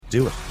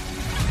do it.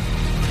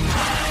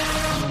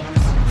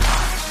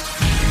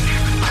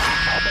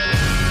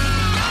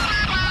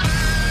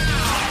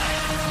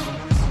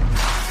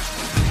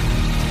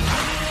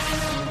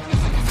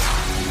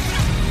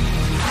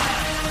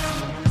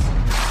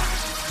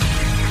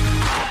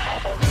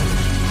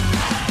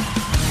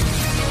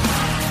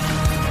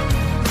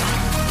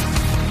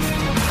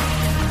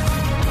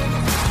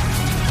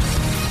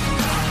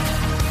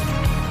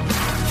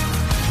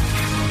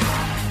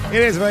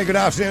 It is a very good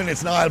afternoon.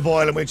 It's Niall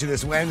Boylan with you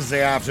this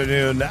Wednesday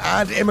afternoon.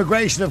 And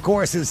immigration, of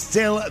course, is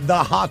still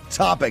the hot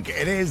topic.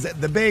 It is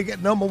the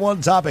big number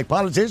one topic.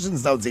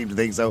 Politicians don't seem to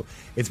think so.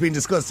 It's been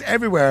discussed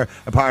everywhere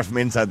apart from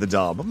inside the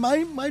Dáil. But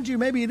mind you,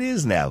 maybe it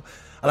is now.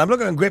 And I'm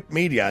looking on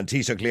Griptmedia, and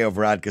Taoiseach Leo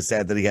Varadkar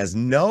said that he has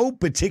no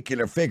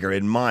particular figure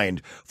in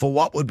mind for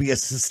what would be a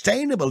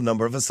sustainable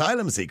number of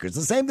asylum seekers.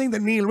 The same thing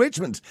that Neil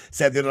Richmond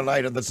said the other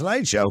night on The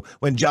Tonight Show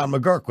when John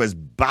McGurk was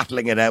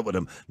battling it out with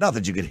him. Not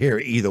that you could hear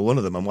either one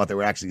of them and what they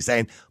were actually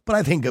saying, but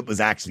I think it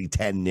was actually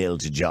 10-0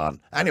 to John.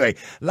 Anyway,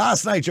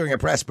 last night during a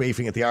press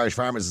briefing at the Irish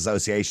Farmers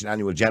Association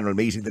annual general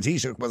meeting, the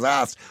Taoiseach was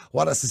asked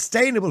what a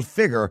sustainable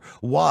figure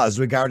was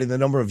regarding the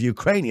number of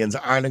Ukrainians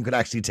Ireland could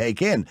actually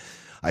take in.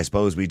 I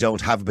suppose we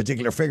don't have a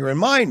particular figure in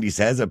mind, he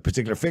says, a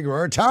particular figure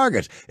or a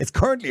target. It's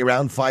currently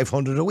around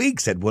 500 a week,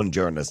 said one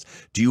journalist.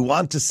 Do you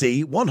want to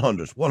see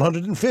 100,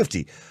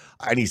 150?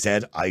 And he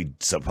said, I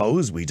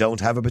suppose we don't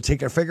have a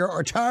particular figure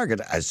or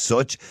target. As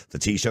such, the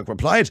Taoiseach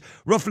replied,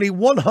 roughly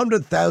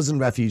 100,000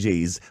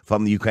 refugees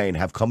from the Ukraine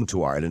have come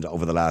to Ireland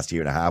over the last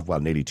year and a half, well,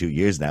 nearly 2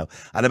 years now,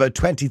 and about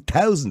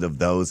 20,000 of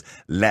those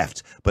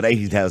left, but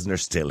 80,000 are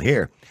still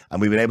here.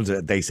 And we've been able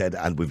to, they said,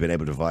 and we've been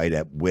able to provide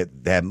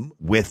with them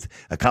with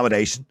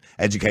accommodation,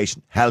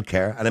 education,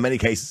 healthcare, and in many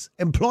cases,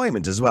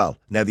 employment as well.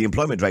 Now, the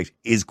employment rate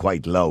is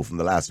quite low from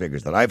the last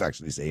figures that I've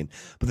actually seen,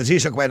 but the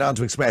Taoiseach went on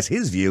to express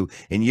his view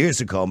in years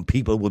to come,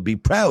 people would be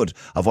proud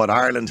of what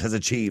Ireland has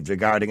achieved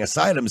regarding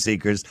asylum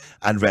seekers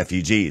and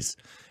refugees.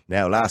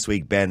 Now, last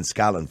week, Ben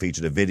Scallan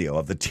featured a video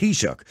of the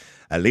Taoiseach,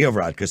 Leo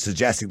Varadkar,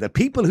 suggesting that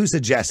people who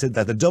suggested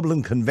that the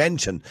Dublin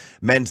Convention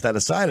meant that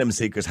asylum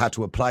seekers had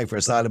to apply for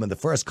asylum in the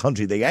first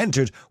country they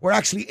entered were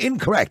actually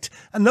incorrect,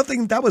 and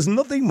that was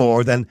nothing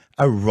more than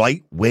a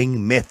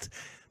right-wing myth.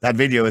 That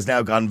video has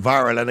now gone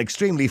viral and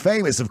extremely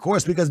famous, of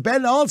course, because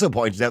Ben also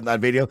pointed out in that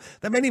video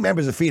that many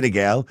members of Fine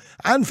Gael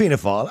and Fianna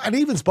Fáil and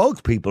even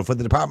spokespeople for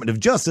the Department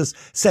of Justice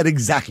said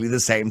exactly the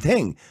same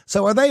thing.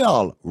 So are they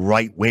all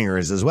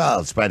right-wingers as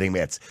well, spreading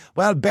myths?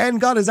 Well, Ben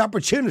got his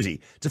opportunity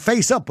to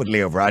face up with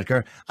Leo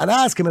Varadkar and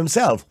ask him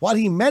himself what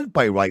he meant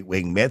by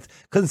right-wing myth,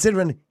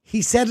 considering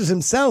he said it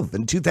himself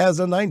in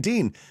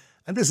 2019.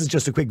 And this is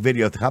just a quick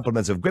video of the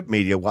compliments of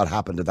Griptmedia what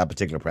happened at that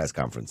particular press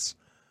conference.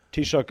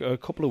 Taoiseach, a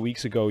couple of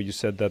weeks ago you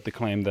said that the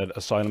claim that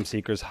asylum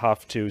seekers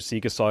have to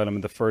seek asylum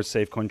in the first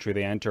safe country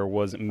they enter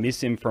was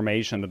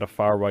misinformation and a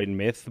far-right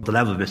myth. The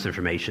level of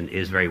misinformation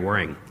is very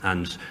worrying,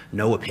 and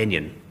no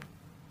opinion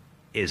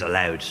is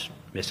allowed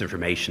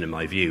misinformation in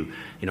my view.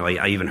 You know,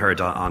 I even heard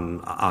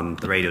on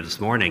the radio this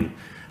morning,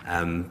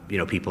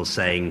 people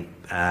saying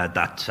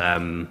that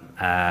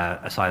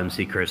asylum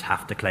seekers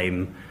have to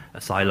claim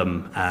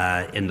asylum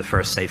in the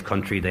first safe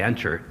country they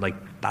enter. Like,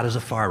 that is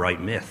a far-right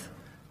myth.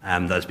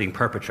 That is being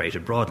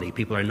perpetrated broadly.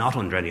 People are not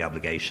under any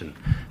obligation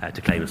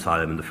to claim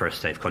asylum in the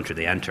first safe country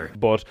they enter.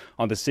 But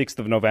on the 6th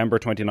of November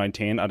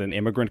 2019 at an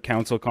Immigrant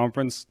Council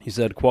conference, he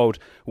said, quote,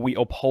 "We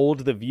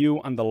uphold the view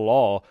and the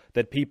law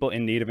that people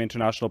in need of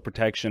international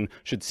protection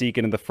should seek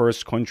it in the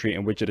first country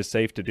in which it is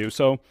safe to do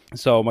so."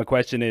 So my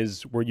question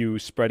is, were you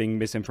spreading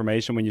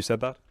misinformation when you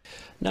said that?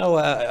 No,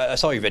 I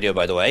saw your video,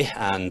 by the way,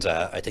 and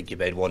I think you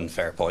made one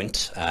fair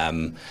point.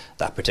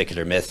 That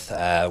particular myth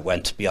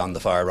went beyond the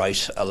far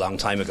right a long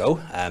time ago.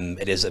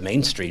 It is a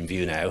mainstream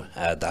view now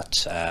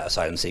that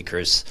asylum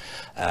seekers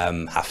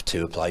have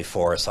to apply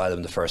for asylum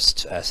in the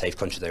first safe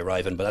country they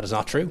arrive in, but that is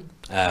not true.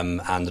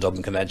 And the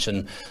Dublin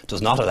Convention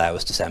does not allow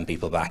us to send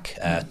people back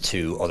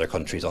to other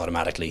countries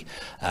automatically.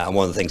 And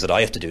one of the things that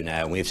I have to do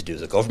now, and we have to do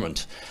as a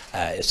government,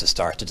 is to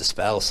start to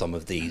dispel some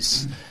of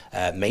these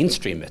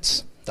mainstream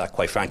myths that,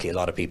 quite frankly, a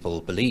lot of people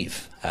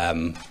believe.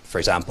 For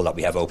example, that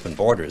we have open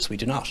borders. We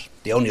do not.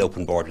 The only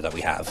open border that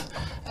we have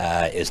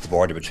is the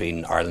border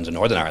between Ireland and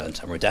Northern Ireland,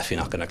 and we're definitely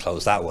not going to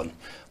close that one.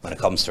 When it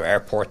comes to our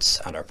airports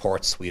and our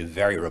ports, we have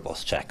very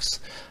robust checks,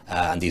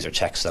 and these are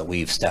checks that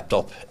we've stepped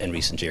up in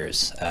recent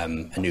years. A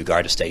new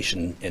Garda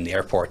station in the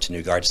airport, a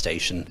new Garda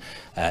station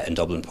in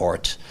Dublin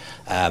Port,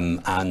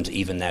 and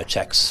even now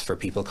checks for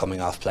people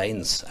coming off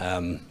planes.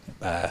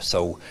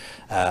 So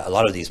a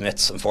lot of these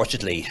myths,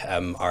 unfortunately,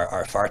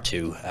 are far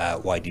too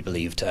widely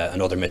believed.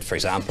 Another myth, for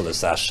example,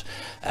 is that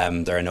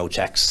there are no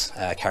checks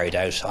carried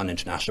out on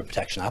international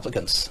protection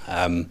applicants.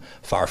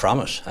 Far from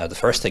it. The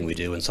first thing we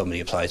do when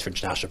somebody applies for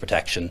international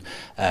protection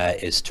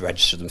is to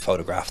register them,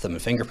 photograph them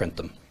and fingerprint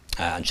them.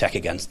 and check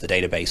against the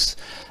database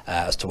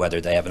as to whether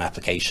they have an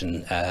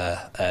application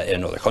in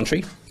another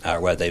country or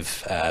whether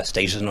they've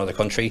staged in another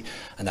country.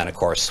 And then, of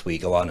course, we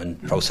go on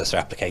and process their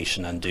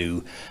application and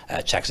do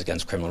checks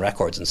against criminal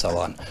records and so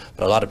on.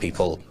 But a lot of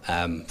people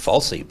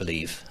falsely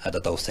believe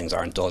that those things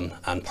aren't done.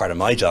 And part of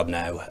my job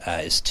now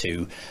is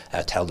to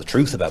tell the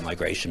truth about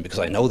migration, because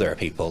I know there are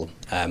people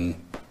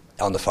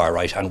on the far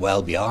right and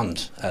well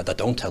beyond that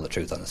don't tell the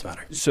truth on this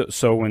matter.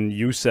 So when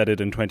you said it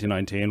in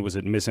 2019, was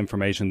it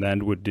misinformation then?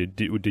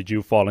 Did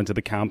you fall into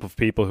the camp of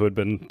people who had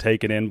been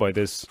taken in by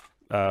this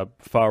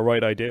far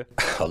right idea?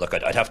 Oh, look,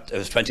 it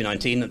was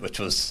 2019, which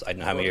was, I don't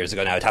know how many years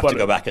ago now. I'd have to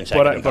go back and check.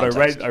 But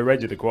I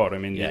read you the quote. I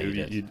mean, yeah,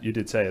 you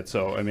did say it.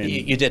 So I mean,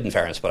 you did, in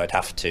fairness, but I'd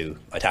have to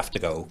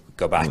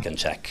go back and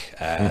check.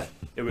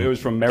 It was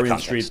from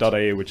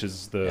MarionStreet.ie, which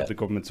is the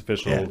government's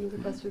official.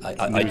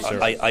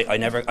 I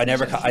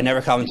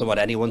never comment on what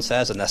anyone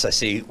says unless I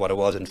see what it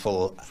was in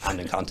full and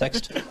in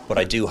context. But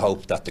I do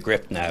hope that the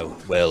Gript now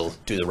will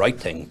do the right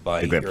thing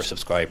by your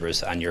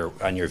subscribers and your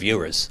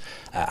viewers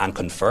and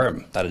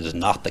confirm that it is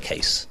not the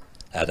case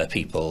that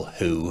people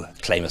who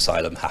claim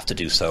asylum have to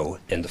do so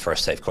in the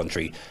first safe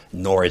country,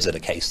 nor is it a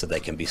case that they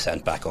can be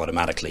sent back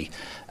automatically.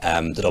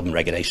 The Dublin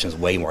regulation is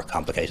way more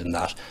complicated than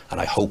that,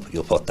 and I hope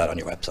you'll put that on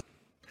your website.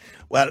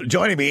 Well,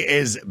 joining me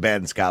is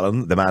Ben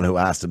Scallan, the man who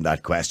asked him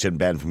that question.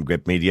 Ben from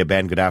Griptmedia.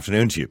 Ben, good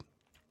afternoon to you.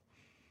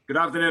 Good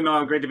afternoon,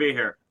 Noel. Great to be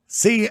here.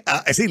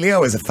 I see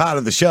Leo is a fan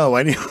of the show,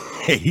 and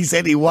he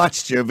said he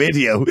watched your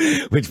video,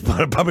 which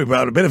probably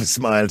brought a bit of a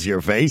smile to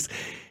your face.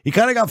 He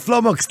kind of got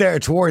flummoxed there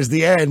towards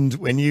the end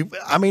when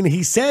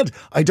he said,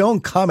 I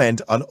don't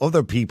comment on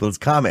other people's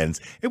comments.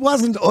 It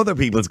wasn't other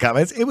people's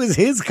comments, it was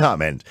his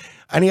comment.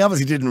 And he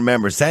obviously didn't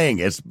remember saying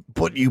it,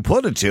 but you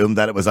put it to him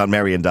that it was on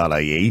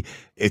Marion.ie.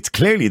 It's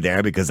clearly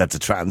there because that's a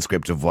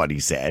transcript of what he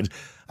said.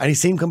 And he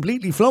seemed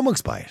completely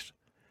flummoxed by it.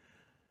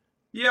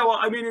 Yeah, well,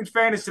 I mean, in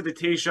fairness to the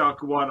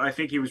Taoiseach, what I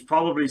think he was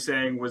probably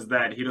saying was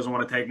that he doesn't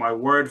want to take my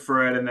word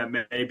for it and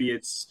that maybe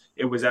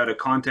it was out of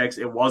context.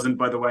 It wasn't,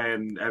 by the way,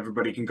 and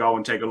everybody can go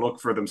and take a look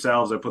for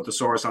themselves. I put the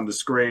source on the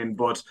screen,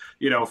 but,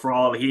 for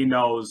all he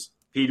knows,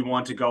 he'd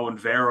want to go and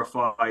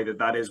verify that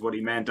that is what he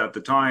meant at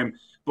the time.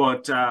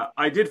 But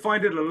I did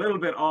find it a little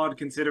bit odd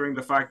considering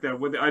the fact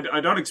that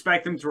I don't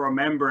expect him to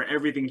remember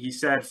everything he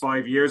said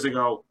 5 years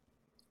ago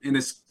in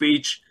a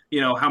speech.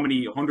 How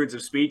many hundreds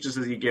of speeches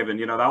has he given?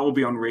 That will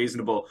be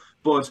unreasonable.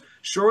 But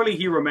surely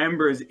he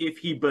remembers if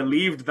he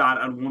believed that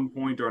at one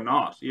point or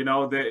not. You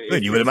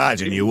would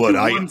imagine you would.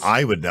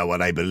 I would know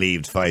what I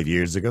believed 5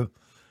 years ago.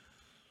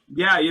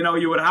 Yeah,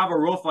 you would have a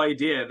rough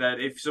idea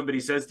that if somebody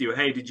says to you,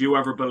 hey, did you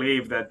ever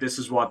believe that this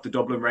is what the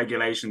Dublin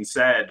regulation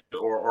said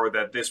or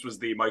that this was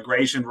the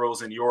migration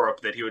rules in Europe,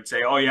 that he would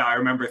say, oh, yeah, I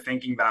remember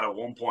thinking that at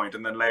one point.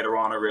 And then later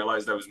on, I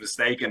realized I was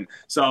mistaken.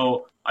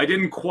 So I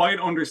didn't quite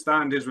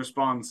understand his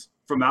response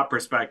from that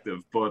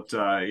perspective, but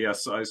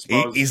yes, I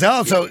suppose he's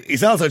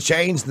also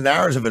changed the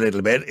narrative a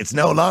little bit. It's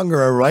no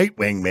longer a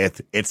right-wing myth;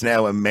 it's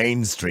now a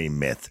mainstream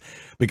myth,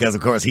 because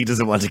of course he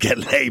doesn't want to get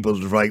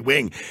labelled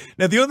right-wing.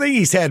 Now, the other thing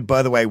he said,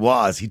 by the way,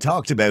 was he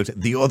talked about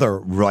the other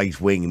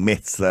right-wing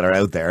myths that are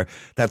out there,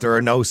 that there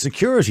are no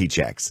security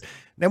checks.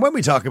 Now, when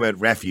we talk about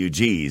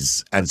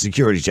refugees and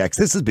security checks,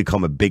 this has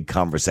become a big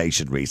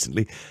conversation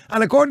recently,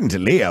 and according to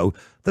Leo,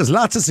 there's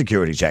lots of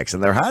security checks,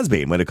 and there has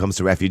been when it comes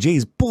to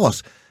refugees,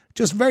 but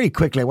just very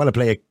quickly, I want to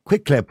play a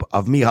quick clip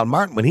of Micheál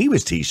Martin when he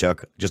was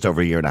Taoiseach just over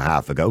a year and a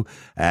half ago,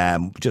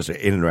 just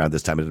in and around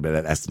this time, a little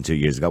bit less than 2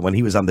 years ago, when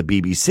he was on the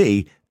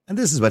BBC, and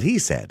this is what he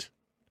said.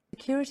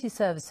 Security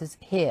services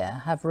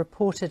here have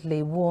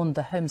reportedly warned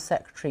the Home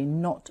Secretary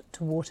not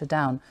to water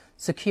down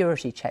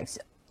security checks.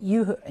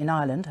 You in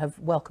Ireland have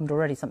welcomed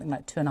already something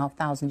like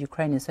 2,500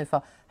 Ukrainians so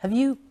far. Have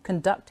you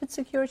conducted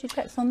security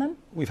checks on them?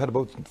 We've had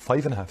about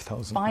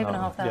 5,500.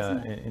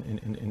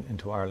 5,500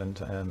 into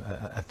Ireland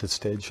at this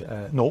stage.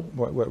 No,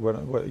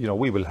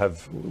 we will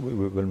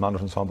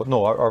monitor and so on. But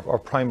no, our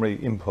primary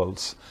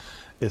impulse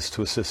is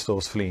to assist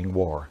those fleeing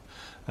war.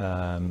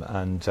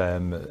 And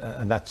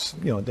that's,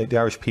 the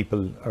Irish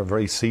people are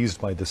very seized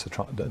by this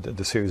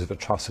the series of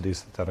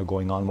atrocities that are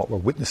going on. What we're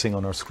witnessing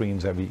on our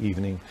screens every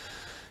evening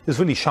is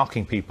really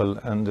shocking people,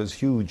 and there's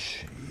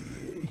huge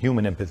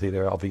human empathy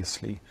there,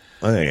 obviously.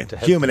 Oh, yeah.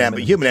 Human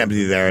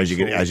empathy there,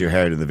 as you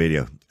heard in the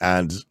video.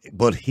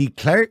 But he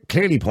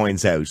clearly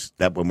points out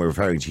that when we're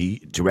referring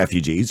to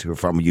refugees who are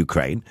from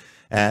Ukraine,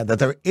 that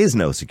there is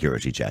no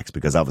security checks,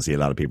 because obviously a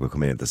lot of people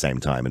come in at the same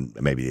time and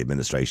maybe the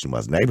administration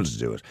wasn't able to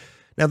do it.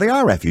 Now, they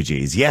are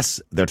refugees.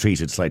 Yes, they're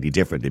treated slightly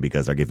differently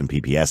because they're given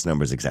PPS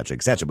numbers, etc.,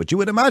 etc. But you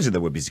would imagine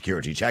there would be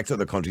security checks.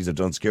 Other countries have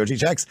done security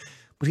checks.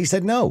 But he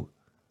said no.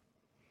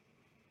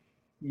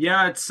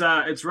 Yeah,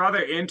 it's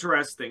rather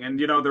interesting. And,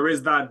 there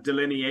is that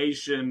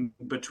delineation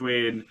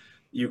between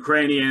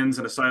Ukrainians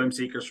and asylum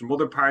seekers from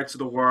other parts of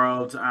the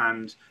world.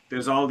 And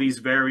there's all these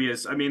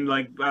various, a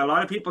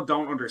lot of people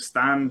don't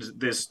understand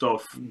this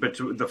stuff, but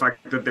the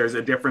fact that there's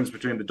a difference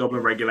between the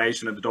Dublin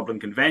regulation and the Dublin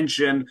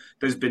Convention.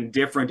 There's been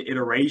different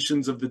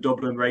iterations of the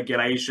Dublin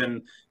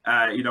regulation.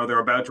 They're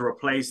about to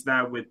replace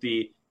that with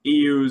the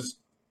EU's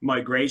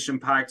migration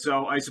pact.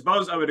 So I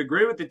suppose I would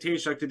agree with the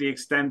Taoiseach to the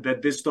extent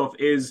that this stuff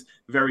is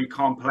very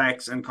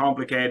complex and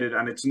complicated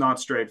and it's not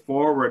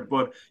straightforward.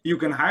 But you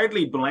can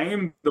hardly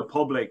blame the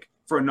public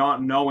for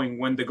not knowing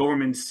when the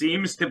government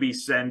seems to be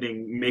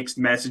sending mixed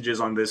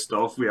messages on this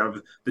stuff. We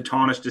have the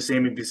Taoiseach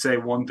seeming to say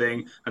one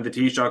thing and the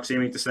Taoiseach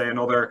seeming to say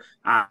another,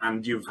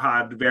 and you've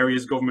had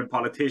various government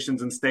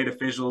politicians and state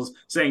officials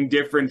saying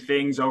different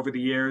things over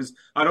the years.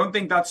 I don't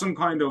think that's some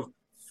kind of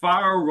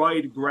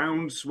far-right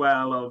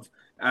groundswell of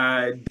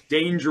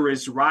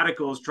dangerous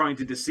radicals trying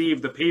to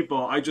deceive the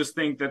people. I just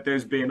think that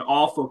there's been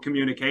awful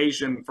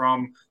communication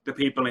from the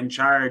people in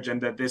charge and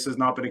that this has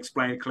not been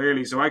explained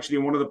clearly. So actually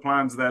one of the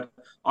plans that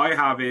I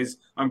have is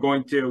I'm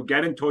going to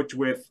get in touch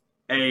with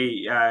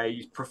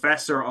a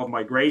professor of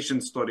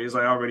migration studies.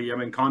 I already am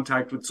in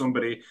contact with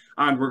somebody,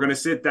 and we're going to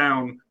sit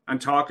down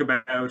and talk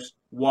about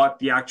what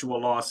the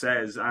actual law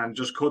says and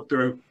just cut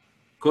through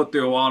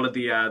all of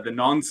the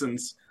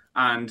nonsense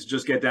and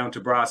just get down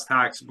to brass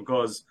tacks,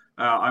 because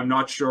I'm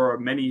not sure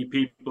many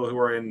people who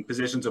are in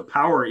positions of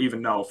power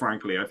even know,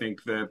 frankly. I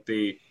think that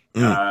the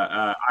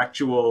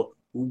actual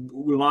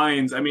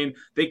lines, I mean,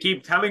 they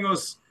keep telling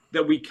us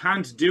that we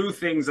can't do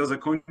things as a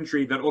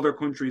country that other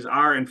countries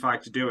are in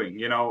fact doing,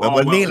 you know.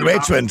 Well, Neil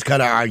Richmond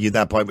kind of argued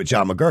that point with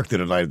John McGurk the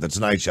other night at the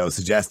Tonight Show,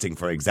 suggesting,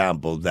 for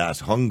example, that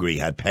Hungary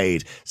had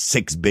paid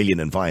 $6 billion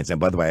in fines. And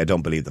by the way, I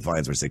don't believe the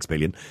fines were $6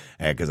 billion,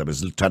 because I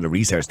was trying to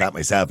research that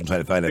myself and trying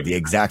to find out the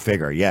exact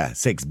figure. Yeah,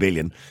 $6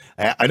 billion.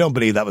 I don't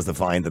believe that was the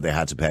fine that they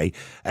had to pay.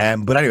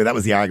 But anyway, that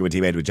was the argument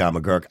he made with John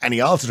McGurk. And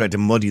he also tried to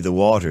muddy the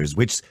waters,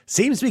 which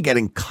seems to be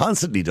getting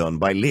constantly done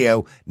by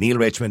Leo, Neil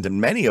Richmond and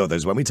many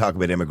others. When we talk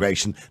about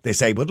immigration, they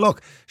say, but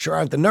look, sure,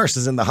 aren't the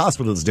nurses in the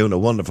hospitals doing a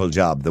wonderful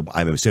job?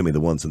 I'm assuming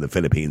the ones in the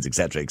Philippines,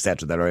 etc.,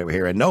 that are over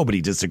here. And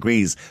nobody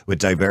disagrees with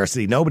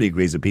diversity. Nobody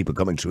agrees with people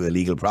coming through a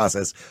legal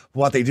process.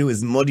 What they do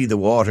is muddy the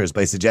waters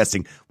by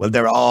suggesting, well,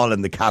 they're all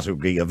in the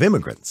category of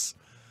immigrants.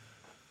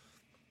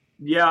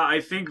 Yeah, I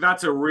think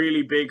that's a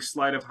really big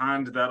sleight of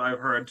hand that I've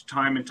heard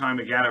time and time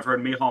again. I've heard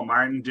Micheál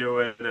Martin do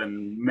it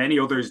and many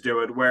others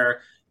do it,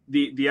 where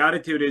the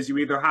attitude is you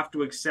either have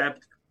to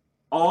accept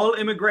all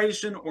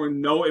immigration or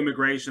no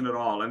immigration at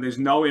all, and there's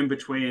no in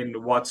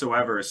between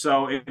whatsoever.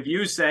 So if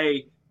you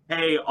say,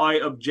 hey, I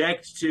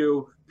object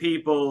to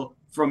people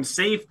from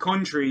safe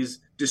countries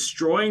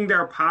destroying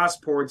their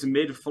passports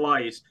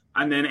mid-flight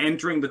and then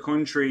entering the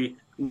country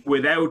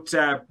without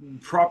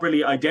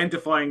properly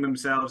identifying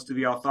themselves to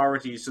the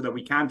authorities so that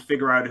we can't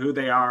figure out who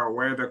they are or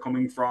where they're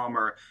coming from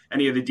or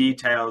any of the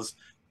details.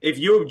 If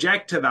you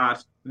object to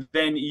that,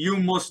 then you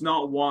must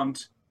not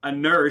want a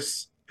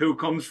nurse who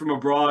comes from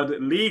abroad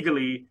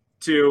legally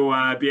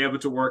to be able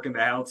to work in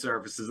the health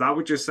service. Is that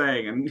what you're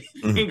saying? And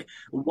you think,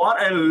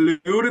 what a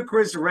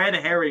ludicrous red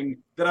herring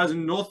that has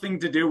nothing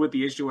to do with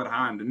the issue at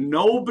hand.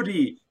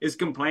 Nobody is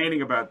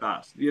complaining about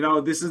that. You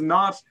know, this is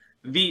not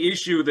the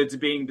issue that's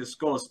being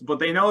discussed, but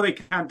they know they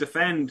can't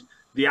defend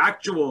the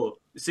actual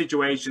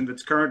situation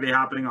that's currently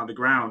happening on the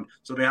ground,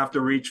 so they have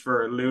to reach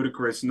for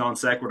ludicrous non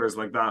sequiturs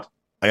like that.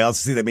 I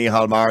also see that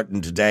Micheál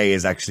Martin today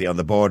is actually on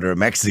the border of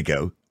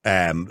Mexico,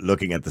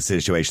 looking at the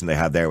situation they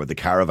have there with the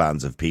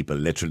caravans of people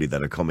literally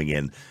that are coming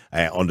in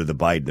under the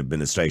Biden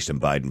administration,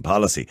 Biden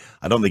policy.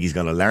 I don't think he's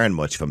going to learn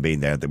much from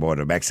being there at the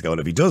border of Mexico. And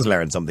if he does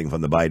learn something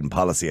from the Biden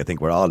policy, I think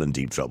we're all in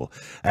deep trouble.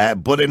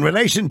 But in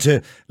relation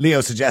to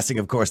Leo suggesting,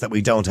 of course, that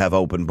we don't have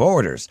open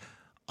borders,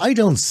 I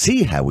don't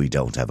see how we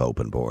don't have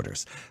open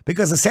borders,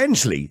 because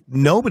essentially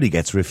nobody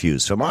gets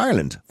refused from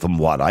Ireland, from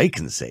what I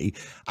can see.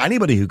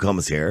 Anybody who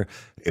comes here,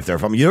 if they're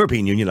from the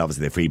European Union,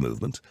 obviously they're free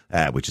movement,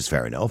 which is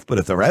fair enough. But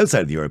if they're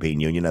outside the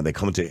European Union and they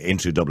come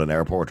into Dublin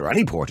Airport or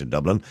any port in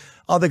Dublin,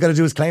 all they've got to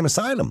do is claim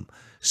asylum.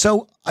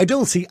 So I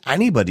don't see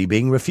anybody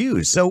being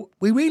refused. So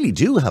we really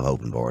do have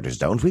open borders,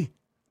 don't we?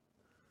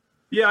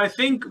 Yeah, I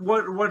think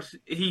what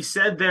he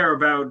said there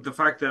about the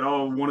fact that,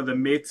 one of the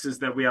myths is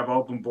that we have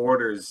open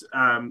borders.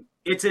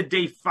 It's a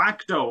de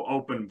facto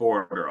open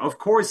border. Of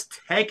course,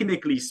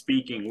 technically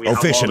speaking, we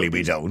officially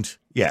we don't.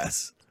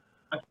 Yes.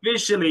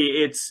 Officially,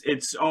 it's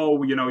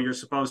you're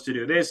supposed to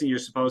do this and you're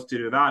supposed to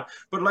do that.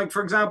 But like,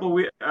 for example,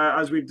 we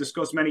as we've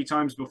discussed many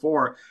times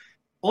before,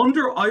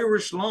 under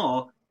Irish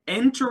law,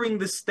 entering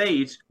the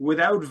state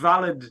without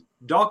valid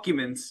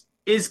documents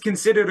is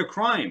considered a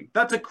crime.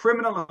 That's a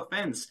criminal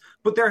offense.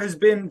 But there has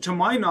been, to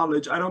my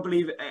knowledge, I don't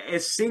believe a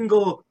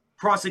single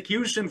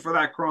prosecution for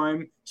that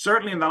crime,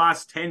 certainly in the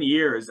last 10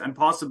 years and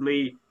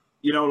possibly,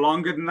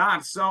 longer than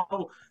that.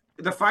 So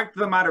the fact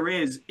of the matter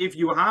is, if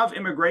you have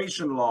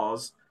immigration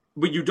laws,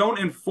 but you don't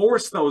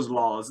enforce those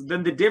laws,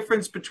 then the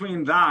difference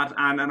between that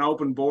and an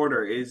open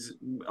border is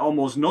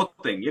almost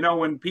nothing.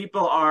 When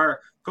people are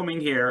coming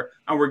here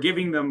and we're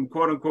giving them,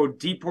 quote unquote,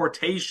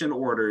 deportation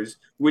orders,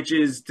 which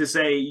is to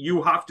say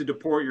you have to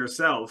deport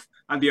yourself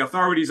and the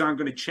authorities aren't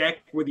going to check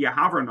whether you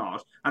have or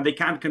not, and they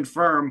can't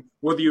confirm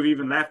whether you've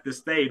even left the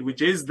state,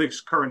 which is the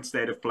current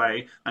state of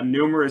play, and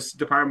numerous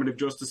Department of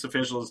Justice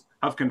officials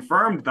have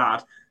confirmed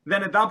that,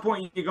 then at that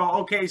point you go,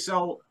 okay,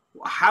 so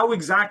how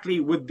exactly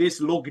would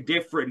this look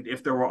different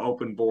if there were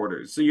open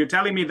borders? So you're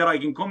telling me that I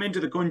can come into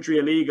the country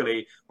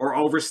illegally or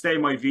overstay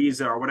my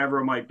visa or whatever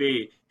it might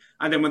be,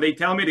 and then when they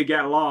tell me to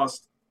get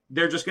lost,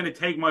 they're just going to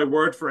take my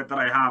word for it that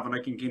I have, and I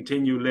can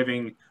continue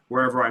living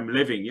wherever I'm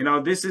living. You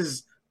know, this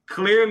is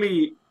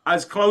clearly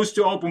as close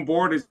to open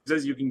borders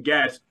as you can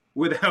get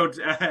without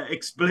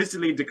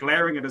explicitly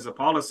declaring it as a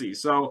policy.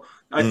 So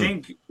I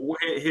think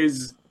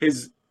his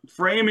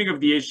framing of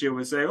the issue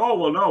is saying, oh,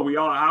 well, no, we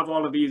all have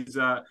all of these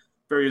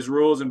various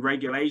rules and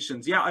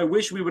regulations. Yeah, I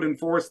wish we would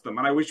enforce them,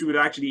 and I wish we would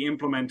actually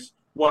implement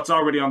what's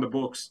already on the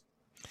books.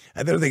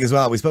 And the other thing as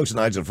well, we spoke to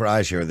Nigel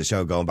Farage here on the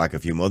show going back a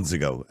few months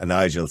ago, and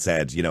Nigel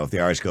said, you know, if the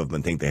Irish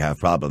government think they have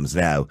problems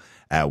now,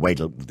 wait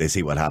till they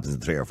see what happens in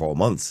 3 or 4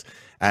 months.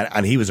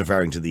 And he was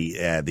referring to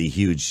the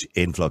huge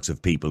influx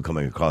of people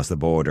coming across the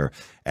border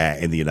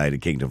in the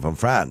United Kingdom from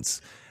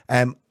France.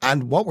 And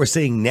what we're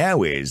seeing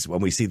now is,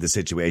 when we see the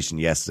situation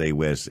yesterday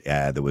with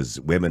there was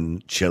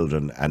women,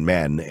 children and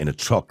men in a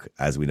truck,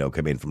 as we know,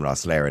 come in from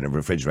Rosslare in a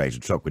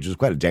refrigerated truck, which was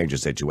quite a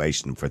dangerous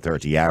situation for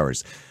 30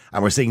 hours.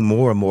 And we're seeing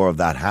more and more of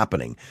that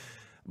happening.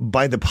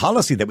 By the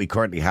policy that we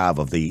currently have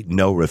of the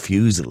no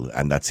refusal,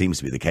 and that seems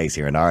to be the case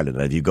here in Ireland,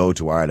 and if you go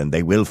to Ireland,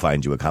 they will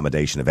find you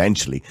accommodation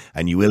eventually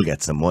and you will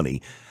get some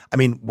money. I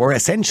mean, we're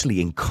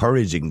essentially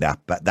encouraging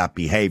that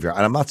behaviour.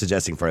 And I'm not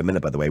suggesting for a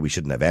minute, by the way, we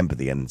shouldn't have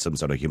empathy and some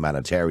sort of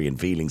humanitarian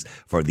feelings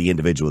for the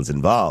individuals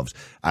involved,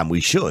 and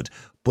we should.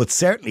 But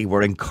certainly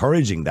we're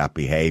encouraging that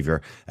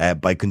behaviour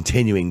by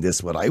continuing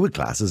this, what I would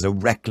class as a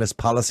reckless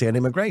policy on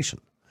immigration.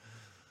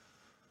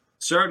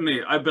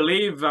 Certainly. I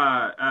believe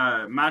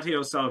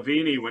Matteo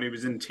Salvini, when he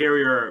was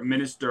Interior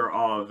Minister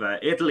of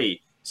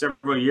Italy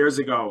several years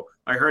ago,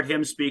 I heard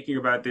him speaking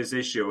about this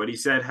issue. And he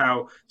said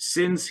how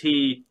since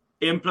he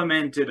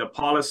implemented a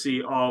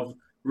policy of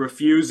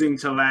refusing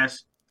to let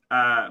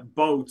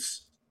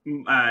boats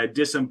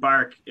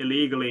disembark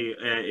illegally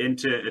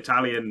into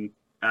Italian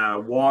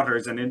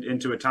waters and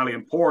into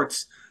Italian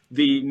ports,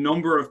 the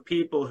number of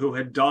people who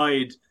had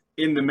died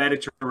in the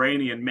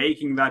Mediterranean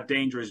making that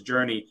dangerous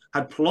journey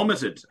had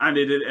plummeted, and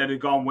it had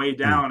gone way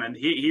down. And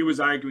he was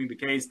arguing the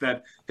case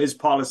that his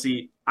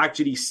policy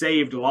actually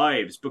saved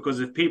lives, because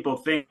if people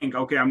think,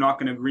 okay, I'm not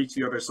going to reach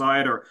the other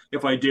side, or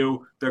if I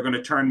do, they're going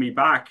to turn me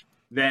back,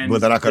 then well,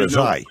 they're not going to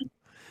try.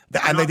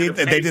 And they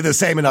did the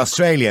same in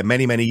Australia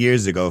many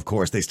years ago. Of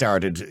course, they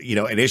started, you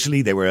know,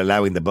 initially they were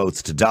allowing the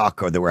boats to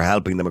dock, or they were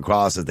helping them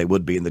across as they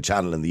would be in the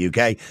Channel in the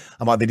UK.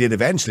 And what they did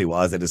eventually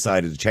was they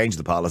decided to change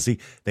the policy.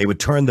 They would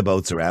turn the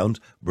boats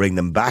around, bring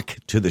them back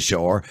to the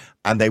shore,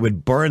 and they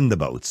would burn the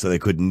boats so they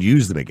couldn't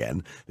use them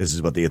again. This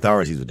is what the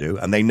authorities would do.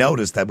 And they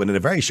noticed that within a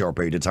very short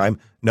period of time,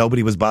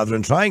 nobody was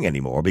bothering trying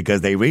anymore,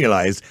 because they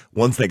realised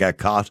once they got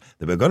caught,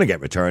 they were going to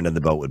get returned and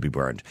the boat would be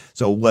burned.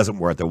 So it wasn't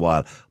worth their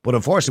while. But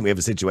unfortunately, we have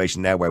a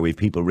situation now where we have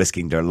people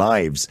risking their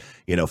lives,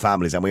 you know,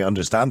 families, and we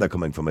understand they're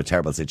coming from a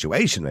terrible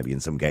situation, maybe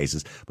in some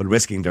cases, but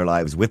risking their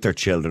lives with their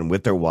children,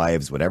 with their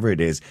wives, whatever it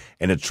is,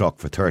 in a truck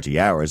for 30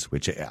 hours,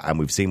 and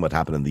we've seen what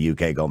happened in the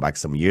UK going back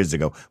some years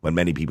ago when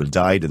many people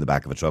died in the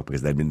back of a truck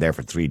because they'd been there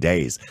for 3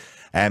 days.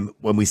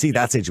 When we see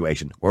that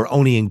situation, we're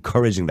only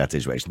encouraging that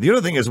situation. The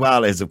other thing as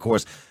well is, of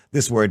course,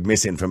 this word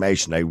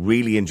misinformation. I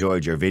really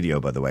enjoyed your video,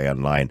 by the way,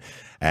 online.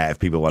 If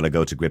people want to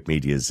go to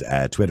Griptmedia's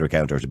Twitter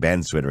account or to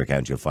Ben's Twitter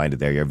account, you'll find it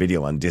there, your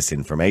video on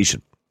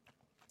disinformation.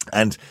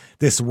 And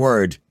this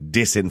word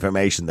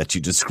disinformation that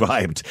you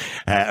described,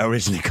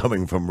 originally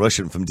coming from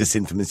Russian, from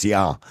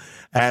disinformation.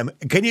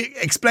 Can you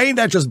explain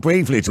that just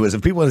briefly to us?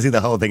 If people want to see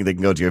the whole thing, they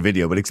can go to your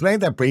video, but explain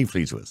that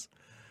briefly to us.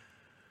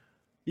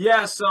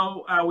 Yeah,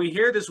 so we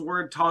hear this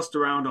word tossed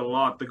around a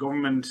lot. The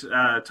government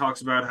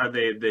talks about how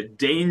the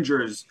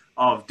dangers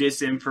of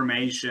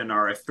disinformation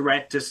are a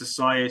threat to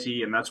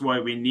society, and that's why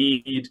we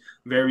need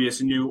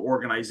various new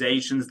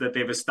organizations that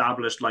they've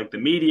established, like the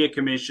Media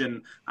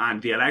Commission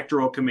and the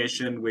Electoral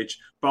Commission, which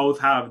both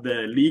have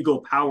the legal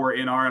power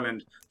in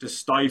Ireland to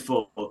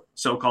stifle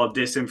so-called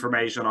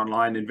disinformation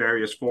online in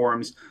various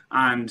forms.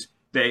 And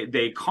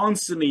they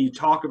constantly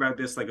talk about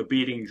this like a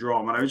beating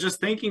drum. And I was just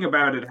thinking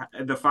about it,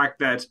 the fact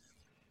that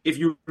if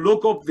you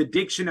look up the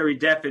dictionary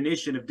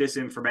definition of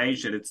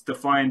disinformation, it's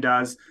defined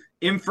as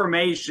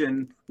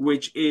information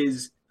which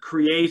is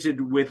created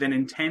with an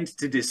intent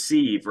to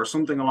deceive, or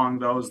something along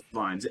those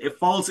lines. A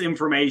false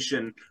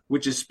information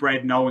which is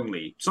spread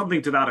knowingly,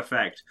 something to that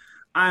effect.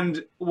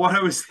 And what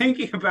I was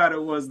thinking about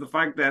it was the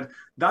fact that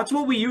that's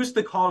what we used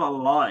to call a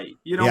lie.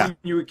 You know, when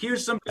you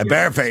accuse somebody, a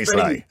barefaced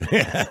lie.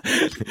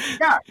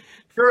 Yeah.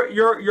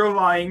 You're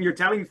lying, you're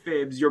telling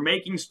fibs, you're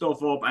making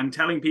stuff up and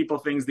telling people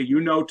things that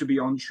you know to be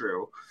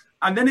untrue.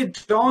 And then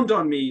it dawned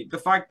on me the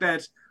fact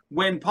that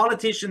when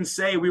politicians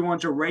say we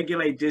want to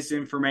regulate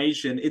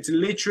disinformation, it's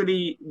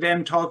literally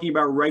them talking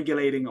about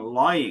regulating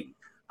lying.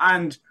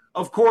 And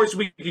of course,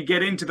 we could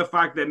get into the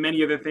fact that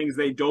many of the things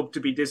they dub to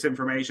be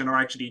disinformation are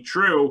actually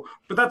true,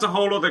 but that's a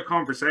whole other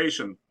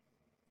conversation.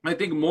 I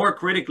think more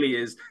critically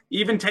is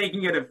even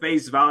taking it at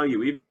face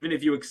value, even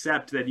if you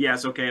accept that,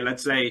 yes, okay,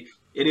 let's say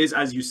it is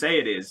as you say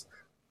it is.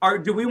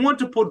 do we want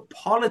to put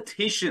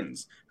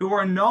politicians who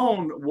are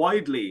known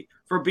widely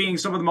for being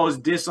some of the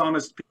most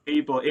dishonest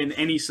people in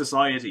any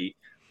society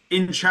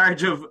in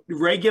charge of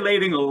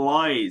regulating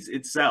lies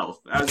itself?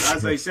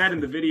 As I said in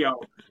the video,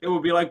 it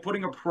would be like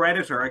putting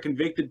a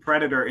convicted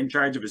predator in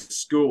charge of a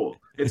school.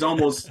 It's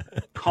almost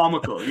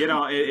comical,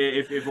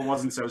 if it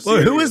wasn't so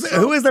serious.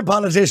 Well, who is the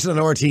politician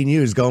on RT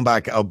News going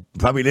back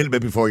probably a little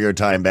bit before your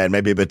time, Ben,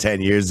 maybe about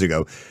 10 years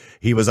ago?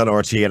 He was on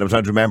RT, and I'm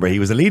trying to remember, he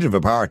was the leader of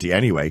a party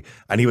anyway,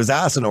 and he was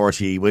asked on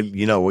RT, well,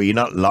 were you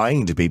not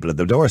lying to people at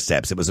the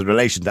doorsteps? It was in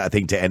relation to, I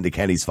think, to Enda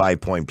Kenny's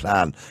 5-point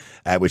plan,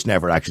 which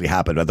never actually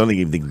happened. I don't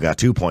even think we got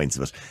 2 points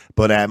of it.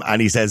 But and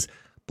he says,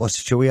 but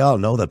sure, we all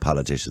know that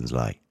politicians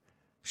lie.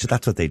 So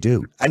that's what they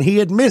do. And he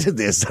admitted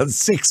this on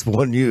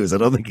 6-1 News. I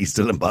don't think he's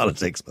still in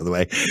politics, by the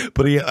way.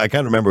 But I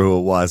can't remember who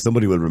it was.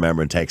 Somebody will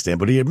remember and text in.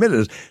 But he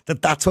admitted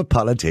that that's what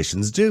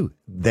politicians do.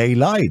 They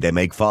lie. They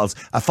make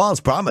a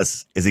false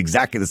promise is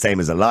exactly the same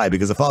as a lie,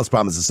 because a false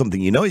promise is something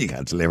you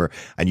can't deliver.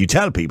 And you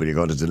tell people you're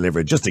going to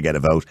deliver it just to get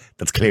a vote.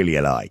 That's clearly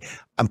a lie.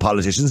 And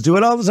politicians do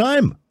it all the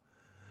time.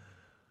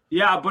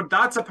 Yeah, but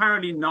that's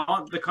apparently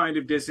not the kind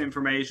of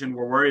disinformation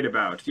we're worried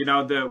about.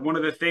 One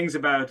of the things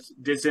about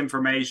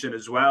disinformation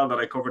as well that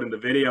I covered in the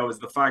video is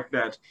the fact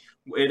that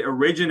it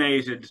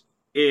originated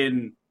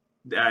in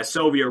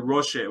Soviet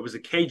Russia. It was a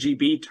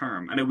KGB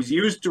term, and it was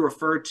used to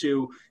refer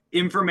to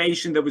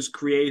information that was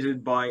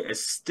created by a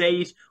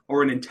state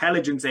or an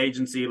intelligence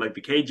agency like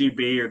the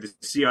KGB or the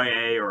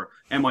CIA or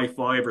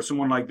MI5 or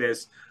someone like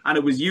this. And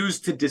it was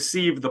used to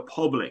deceive the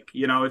public.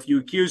 If you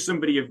accuse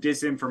somebody of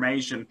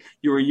disinformation,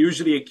 you are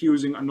usually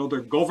accusing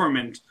another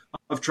government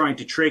of trying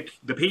to trick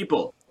the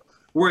people.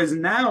 Whereas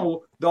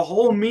now the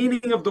whole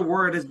meaning of the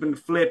word has been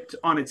flipped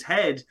on its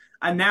head.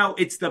 And now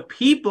it's the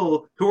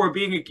people who are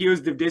being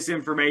accused of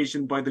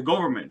disinformation by the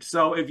government.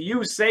 So if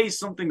you say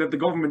something that the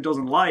government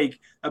doesn't like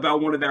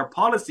about one of their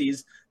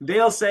policies,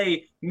 they'll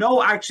say,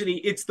 no, actually,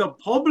 it's the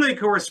public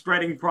who are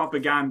spreading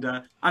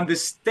propaganda and the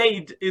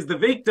state is the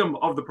victim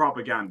of the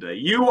propaganda.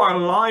 You are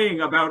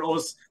lying about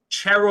us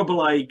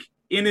cherub-like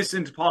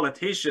innocent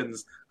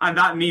politicians, and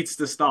that needs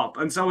to stop.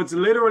 And so it's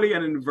literally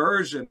an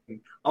inversion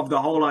of the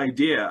whole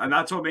idea. And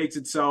that's what makes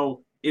it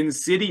so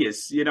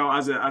insidious,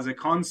 as a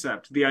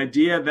concept. The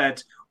idea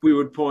that we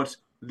would put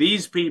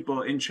these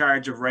people in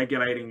charge of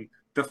regulating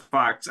the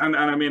facts. And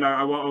I mean,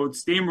 I would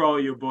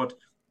steamroll you, but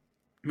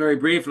very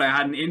briefly, I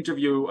had an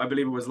interview, I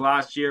believe it was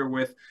last year,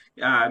 with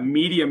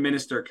Media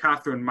Minister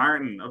Catherine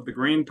Martin of the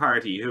Green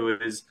Party, who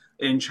is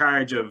in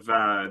charge of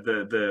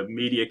the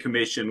Media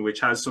Commission, which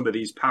has some of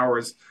these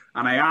powers.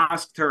 And I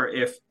asked her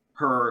if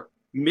her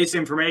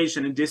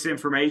misinformation and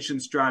disinformation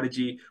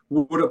strategy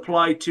would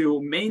apply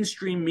to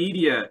mainstream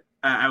media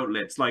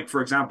outlets, like,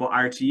 for example,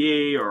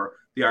 RTE or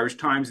the Irish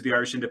Times or the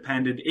Irish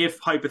Independent. If,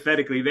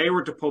 hypothetically, they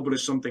were to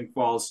publish something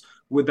false,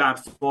 would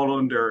that fall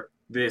under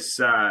this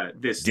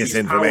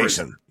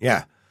disinformation?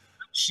 Yeah.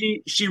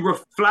 She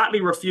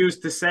flatly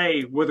refused to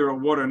say whether it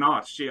would or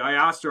not. I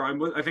asked her,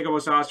 I think I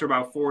must have asked her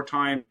about 4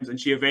 times, and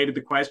she evaded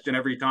the question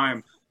every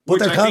time. But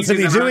they're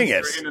constantly doing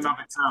it. In and of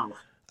itself.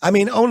 I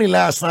mean, only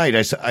last night,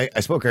 I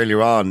spoke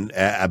earlier on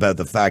about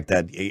the fact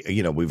that,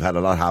 we've had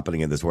a lot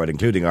happening in this world,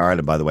 including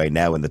Ireland, by the way,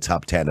 now in the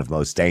top 10 of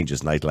most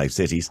dangerous nightlife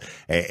cities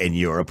in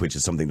Europe, which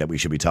is something that we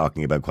should be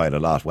talking about quite a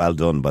lot. Well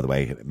done, by the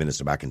way,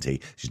 Minister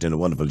McEntee. She's doing a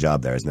wonderful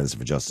job there as Minister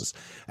for Justice.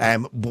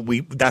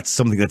 But that's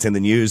something that's in the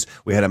news.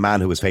 We had a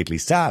man who was fatally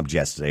stabbed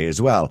yesterday as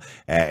well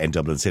in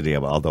Dublin City,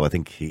 although I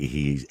think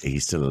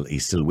he's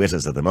still with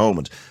us at the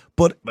moment.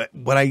 But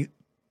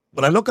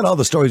when I look at all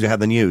the stories we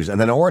have in the news,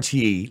 and then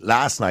RTE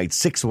last night,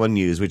 6-1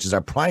 News, which is our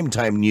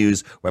primetime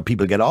news where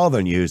people get all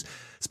their news,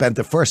 spent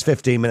the first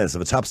 15 minutes of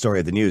a top story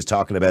of the news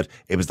talking about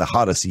it was the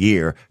hottest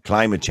year,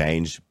 climate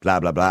change, blah,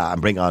 blah, blah,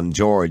 and bring on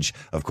George,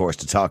 of course,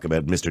 to talk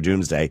about Mr.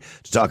 Doomsday,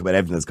 to talk about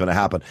everything that's going to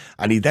happen.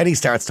 And then he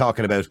starts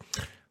talking about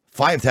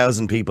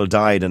 5,000 people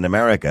died in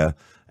America,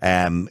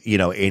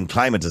 in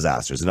climate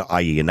disasters,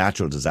 i.e. in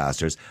natural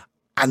disasters,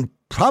 and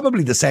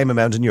probably the same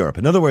amount in Europe.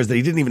 In other words, that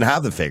he didn't even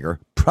have the figure.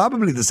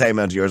 Probably the same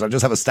amount in Europe. I'll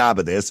just have a stab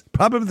at this.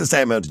 Probably the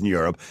same amount in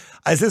Europe.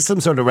 Is this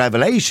some sort of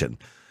revelation?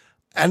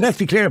 And let's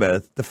be clear about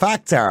it. The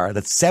facts are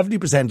that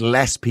 70%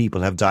 less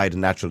people have died in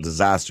natural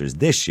disasters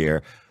this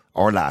year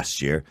or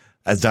last year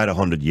as died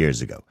 100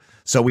 years ago.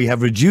 So we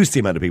have reduced the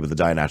amount of people that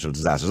die in natural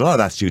disasters. A lot of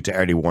that's due to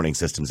early warning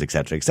systems,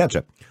 etc.,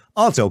 etc.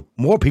 Also,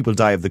 more people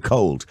die of the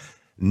cold.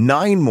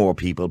 9 more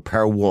people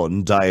per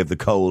 1 die of the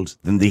cold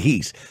than the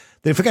heat.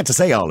 They forget to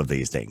say all of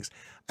these things.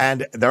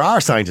 And there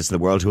are scientists in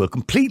the world who will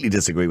completely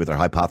disagree with their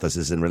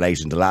hypothesis in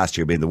relation to last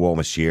year being the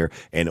warmest year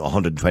in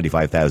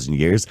 125,000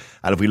 years.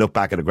 And if we look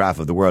back at a graph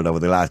of the world over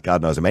the last,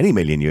 God knows how many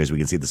million years, we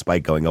can see the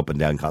spike going up and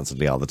down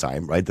constantly all the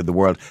time, right? That the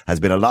world has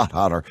been a lot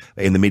hotter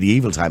in the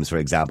medieval times, for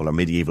example, or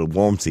medieval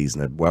warm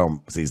season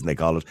they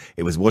call it.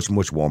 It was much,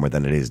 much warmer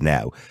than it is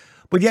now.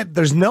 But yet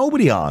there's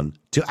nobody on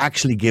to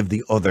actually give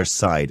the other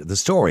side of the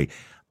story.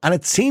 And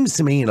it seems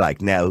to me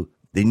like now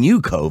the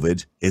new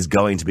COVID is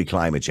going to be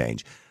climate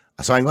change.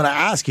 So I'm going to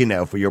ask you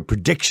now for your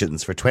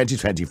predictions for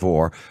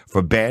 2024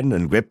 for Ben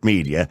and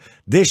Griptmedia.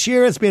 This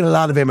year it's been a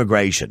lot of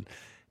immigration.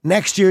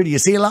 Next year, do you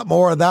see a lot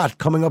more of that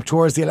coming up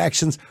towards the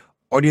elections?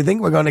 Or do you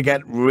think we're going to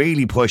get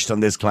really pushed on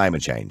this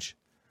climate change?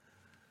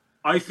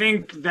 I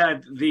think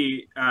that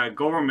the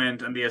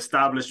government and the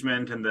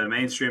establishment and the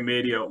mainstream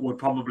media would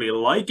probably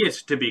like it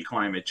to be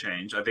climate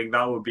change. I think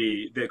that would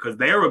be because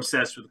they're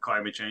obsessed with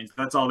climate change.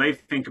 That's all they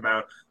think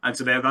about. And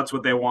so that's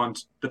what they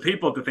want the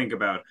people to think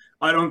about.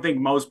 I don't think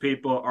most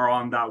people are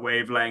on that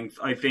wavelength.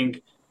 I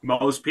think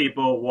most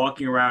people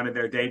walking around in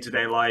their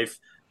day-to-day life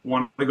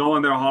want to go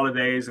on their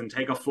holidays and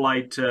take a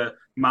flight to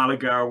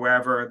Malaga or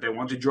wherever. They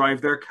want to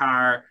drive their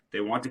car.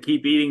 They want to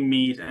keep eating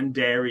meat and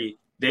dairy.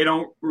 They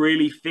don't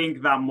really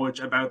think that much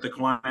about the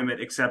climate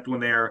except when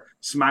they're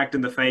smacked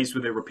in the face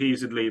with it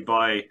repeatedly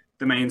by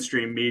the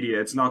mainstream media.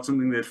 It's not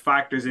something that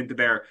factors into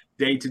their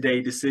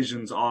day-to-day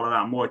decisions all of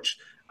that much,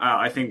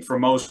 I think, for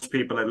most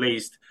people at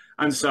least.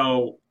 And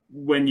so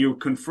when you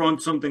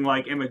confront something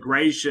like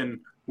immigration,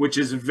 which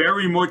is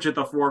very much at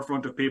the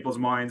forefront of people's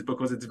minds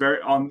because it's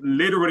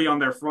literally on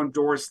their front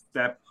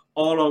doorstep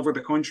all over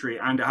the country,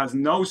 and it has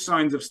no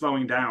signs of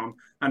slowing down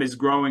and is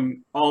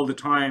growing all the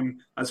time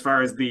as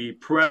far as the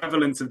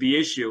prevalence of the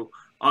issue,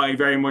 I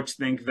very much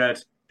think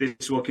that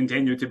this will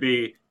continue to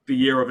be the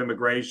year of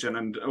immigration.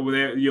 And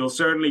you'll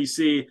certainly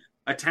see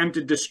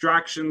attempted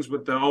distractions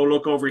with the, oh,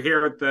 look over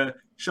here at the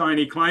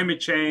shiny climate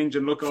change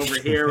and look over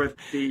here at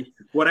the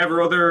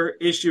whatever other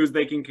issues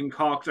they can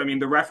concoct. I mean,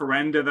 the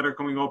referenda that are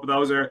coming up,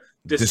 those are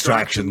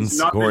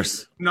distractions. Of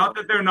course. Not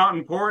that they're not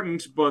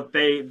important, but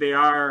they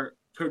are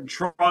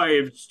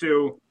contrived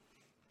to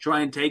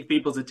try and take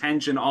people's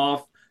attention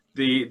off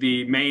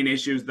the main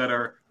issues that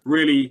are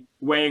really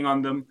weighing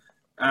on them.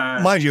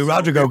 Mind you,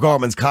 Roderick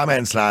O'Gorman's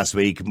comments last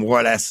week, more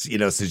or less,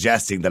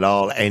 suggesting that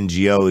all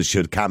NGOs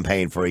should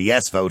campaign for a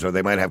yes vote, or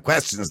they might have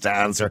questions to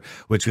answer,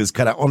 which was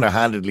kind of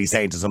underhandedly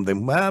saying to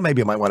something, well,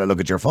 maybe you might want to look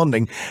at your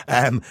funding.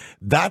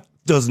 That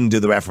doesn't do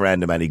the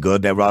referendum any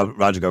good. Now,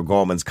 Roderick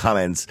O'Gorman's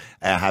comments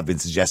have been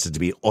suggested to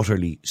be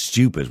utterly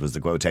stupid, was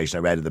the quotation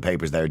I read in the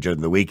papers there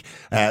during the week.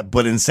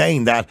 But in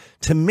saying that,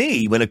 to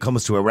me, when it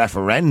comes to a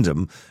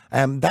referendum,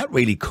 that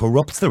really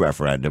corrupts the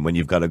referendum when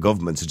you've got a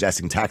government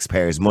suggesting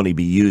taxpayers' money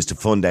be used to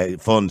fund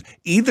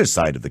either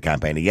side of the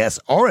campaign, a yes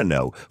or a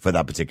no for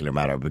that particular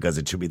matter, because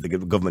it should be the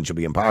government should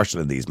be impartial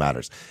in these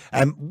matters.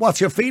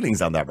 What's your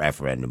feelings on that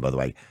referendum, by the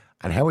way?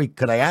 And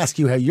could I ask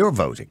you how you're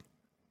voting?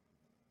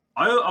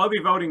 I'll be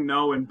voting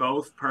no in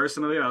both,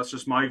 personally. That's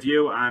just my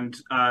view, and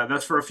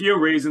that's for a few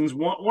reasons.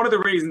 One of the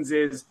reasons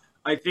is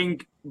I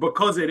think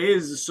because it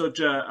is such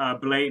a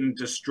blatant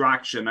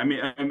distraction. I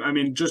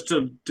mean, just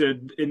to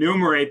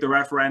enumerate the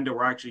referenda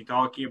we're actually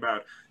talking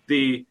about,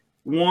 the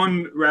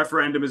one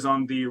referendum is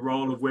on the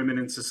role of women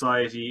in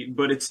society,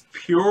 but it's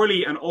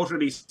purely and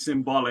utterly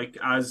symbolic,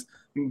 as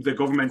the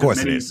government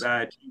and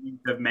many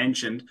have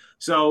mentioned.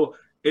 So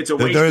it's a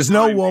waste. There is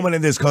no woman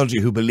in this country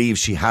who believes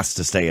she has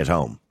to stay at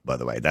home, by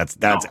the way.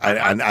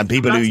 And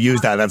people who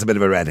use that's a bit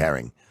of a red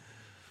herring.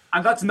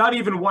 And that's not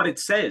even what it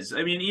says.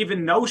 I mean,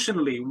 even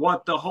notionally,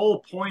 what the whole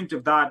point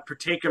of that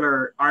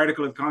particular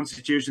article of the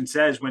Constitution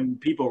says, when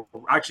people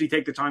actually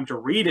take the time to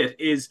read it,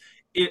 is,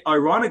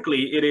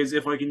 ironically, it is,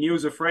 if I can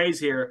use a phrase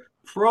here,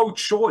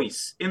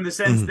 pro-choice, in the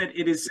sense that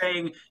it is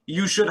saying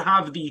you should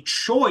have the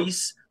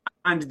choice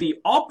and the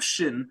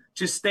option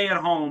to stay at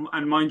home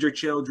and mind your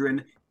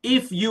children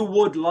if you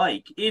would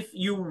like, if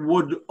you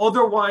would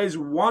otherwise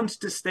want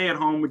to stay at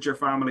home with your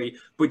family,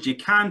 but you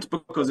can't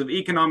because of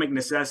economic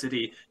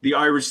necessity. The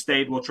Irish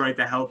state will try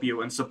to help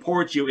you and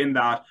support you in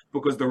that,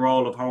 because the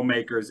role of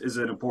homemakers is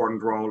an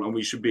important role and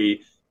we should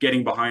be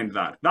getting behind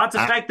that. That's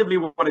effectively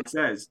what it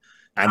says.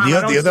 And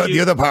the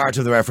other part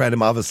of the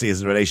referendum, obviously,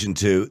 is in relation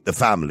to the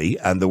family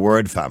and the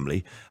word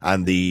family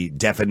and the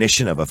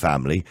definition of a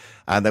family.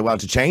 And they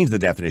want to change the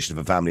definition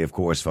of a family, of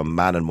course, from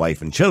man and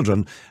wife and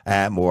children,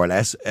 more or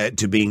less,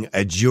 to being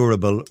a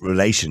durable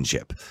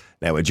relationship.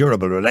 Now, a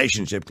durable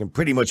relationship can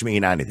pretty much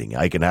mean anything.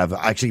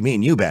 Me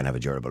and you, Ben, have a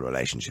durable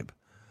relationship.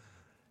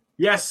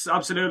 Yes,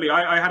 absolutely.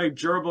 I had a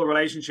durable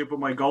relationship with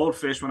my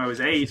goldfish when I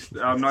was 8.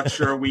 I'm not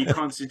sure we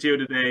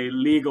constituted a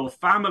legal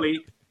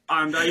family.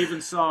 And I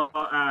even saw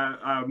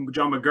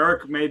John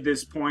McGurk made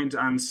this point,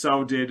 and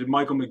so did Senator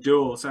Michael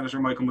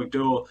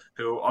McDowell,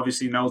 who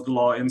obviously knows the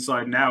law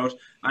inside and out.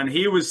 And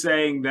he was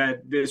saying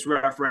that this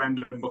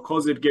referendum,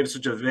 because it gives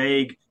such a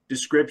vague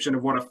description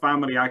of what a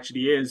family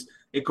actually is,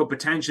 it could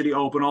potentially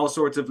open all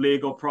sorts of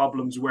legal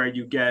problems where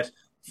you get,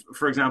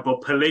 for example,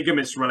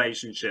 polygamous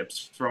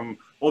relationships from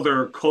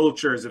other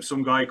cultures. If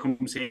some guy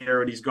comes here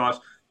and he's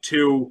got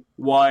 2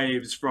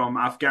 wives from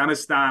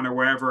Afghanistan or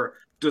wherever,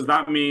 does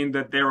that mean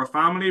that they're a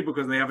family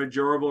because they have a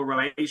durable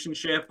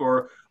relationship,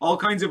 or all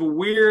kinds of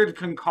weird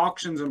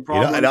concoctions and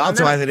problems? It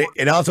also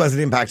has an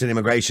impact on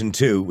immigration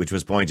too, which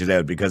was pointed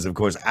out, because of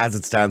course, as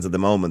it stands at the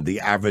moment, the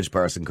average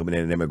person coming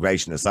in an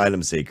immigration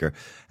asylum seeker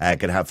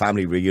can have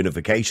family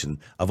reunification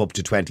of up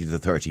to 20 to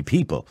 30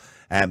 people.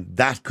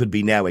 That could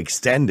be now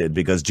extended,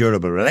 because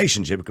durable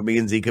relationship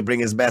means he could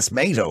bring his best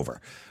mate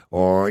over,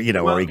 or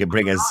or he could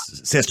bring his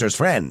sister's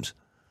friend.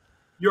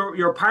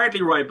 You're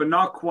partly right, but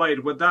not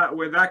quite. Where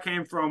that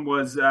came from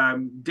was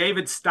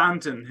David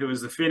Stanton, who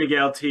was the Fine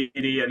Gael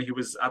TD, and he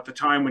was, at the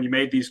time when he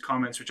made these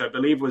comments, which I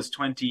believe was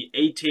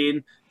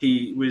 2018,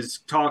 he was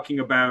talking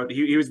about,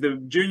 he was the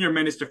junior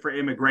minister for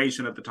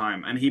immigration at the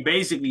time, and he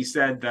basically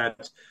said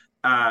that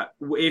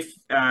if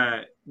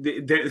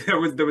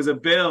there was a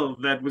bill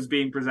that was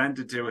being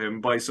presented to him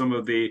by some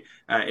of the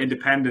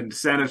independent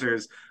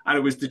senators, and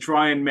it was to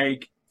try and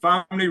make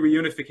family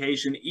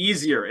reunification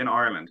easier in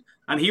Ireland.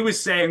 And he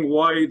was saying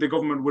why the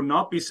government would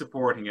not be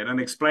supporting it and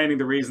explaining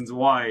the reasons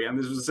why. And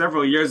this was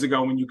several years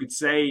ago when you could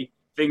say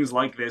things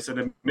like this and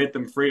admit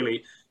them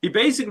freely. He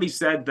basically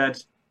said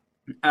that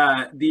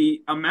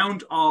the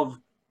amount of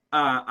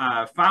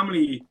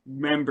family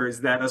members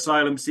that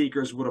asylum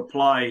seekers would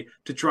apply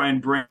to try and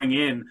bring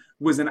in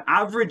was an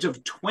average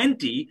of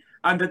 20,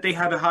 and that they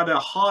had a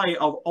high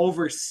of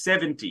over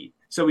 70.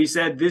 So he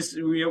said this,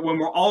 when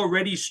we're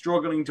already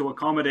struggling to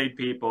accommodate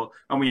people,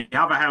 and we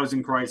have a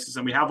housing crisis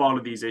and we have all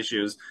of these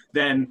issues,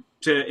 then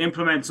to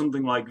implement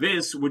something like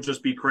this would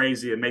just be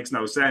crazy and makes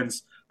no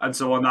sense. And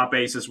so on that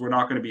basis, we're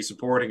not going to be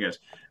supporting it.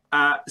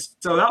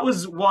 So that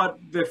was what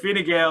the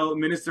Fine Gael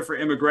Minister for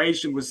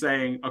Immigration was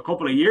saying a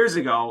couple of years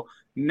ago.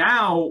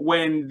 Now,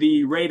 when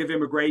the rate of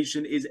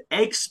immigration is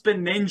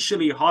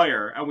exponentially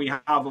higher and we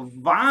have a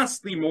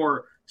vastly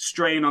more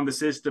strain on the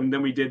system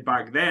than we did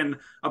back then,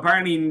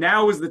 apparently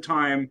now is the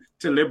time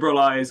to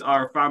liberalise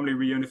our family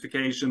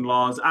reunification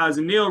laws, as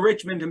Neil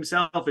Richmond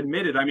himself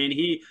admitted. I mean,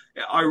 he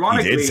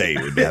did say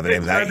it would have an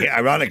impact.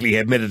 Ironically, he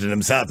admitted it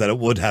himself that it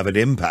would have an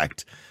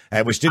impact,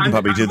 which didn't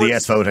probably do the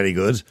yes vote any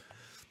good.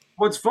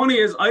 What's funny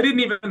is I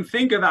didn't even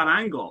think of that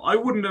angle. I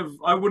wouldn't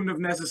have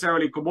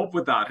necessarily come up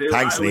with that.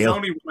 Thanks, Neil.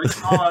 Only when I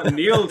saw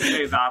Neil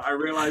say that, I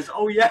realised,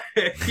 oh yeah,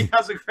 he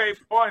has a great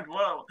point.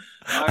 Well,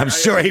 I'm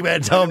sure he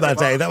went home that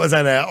day. That was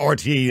on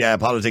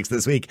RT Politics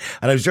this week,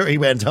 and I'm sure he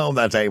went home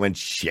that day and went,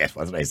 shit,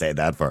 what did I say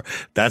that for?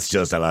 That's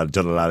just done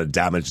a lot of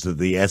damage to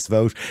the yes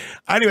vote.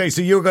 Anyway,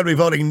 so you're going to be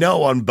voting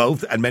no on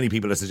both, and many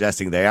people are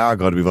suggesting they are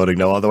going to be voting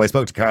no, although I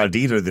spoke to Carl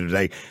Dieter the other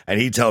day, and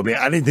he told me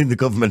anything the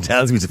government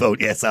tells me to vote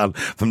yes on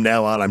from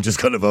now on, I'm just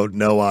going to vote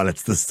no on.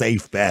 It's the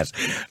safe bet.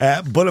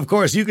 But of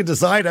course, you can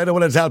decide. I don't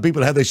want to tell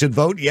people how they should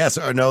vote, yes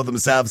or no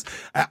themselves.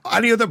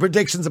 Any other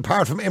predictions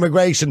apart from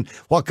immigration?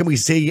 What can we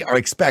see or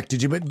expect?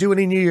 Did you do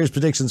any New Year's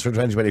predictions for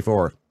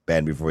 2024,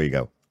 Ben, before you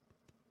go?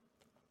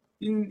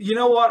 You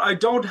know what? I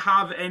don't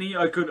have any.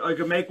 I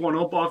could make one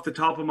up off the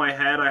top of my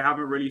head. I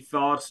haven't really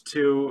thought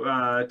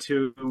to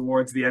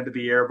towards the end of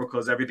the year,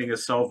 because everything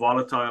is so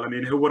volatile. I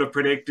mean, who would have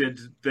predicted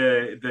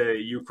the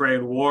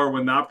Ukraine war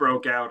when that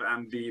broke out,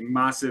 and the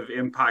massive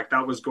impact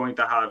that was going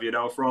to have?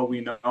 For all we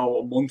know,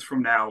 a month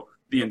from now,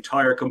 the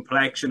entire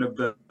complexion of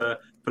the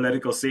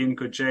political scene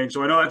could change.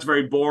 So I know that's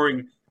very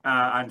boring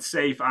and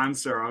safe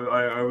answer.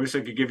 I wish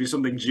I could give you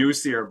something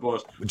juicier,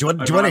 but do you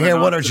want to hear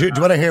one or two? Do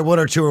you want to hear one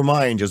or two of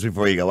mine just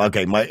before you go?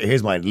 Okay,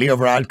 here's mine. Leo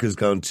Varadkar is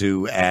going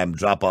to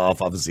drop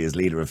off, obviously, as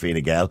leader of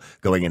Fine Gael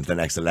going into the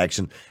next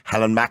election.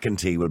 Helen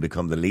McEntee will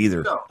become the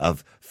leader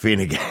of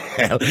Fine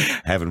Gael,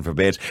 heaven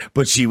forbid,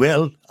 but she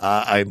will.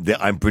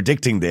 I'm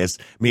predicting this.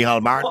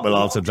 Micheál Martin will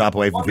also drop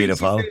away from Fianna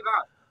Fáil.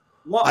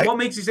 What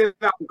makes you say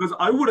that? Because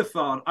I would have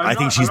thought... I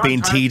think she's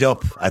being teed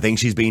up. I think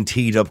she's being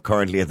teed up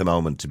currently at the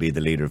moment to be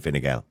the leader of Fine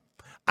Gael.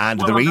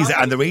 And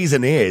the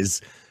reason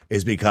is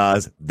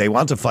because they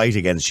want to fight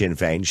against Sinn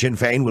Féin. Sinn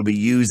Féin will be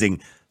using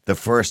the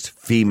first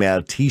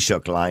female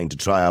Taoiseach line to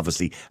try,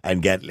 obviously,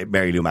 and get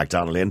Mary Lou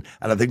McDonald in.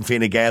 And I think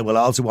Fine Gael will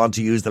also want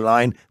to use the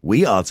line,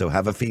 we also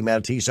have a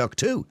female Taoiseach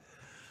too.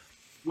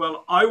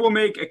 Well, I will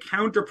make a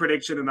counter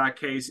prediction in that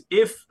case.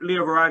 If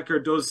Leo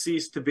Varadkar does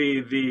cease to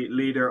be the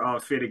leader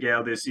of Fine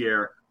Gael this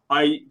year,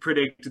 I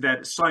predict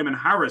that Simon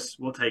Harris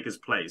will take his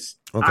place.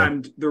 Okay.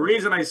 And the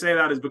reason I say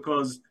that is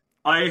because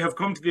I have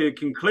come to the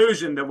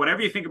conclusion that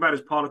whatever you think about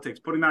his politics,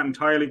 putting that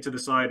entirely to the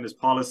side and his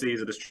policies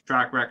and his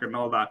track record and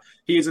all that,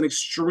 he is an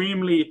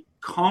extremely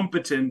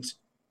competent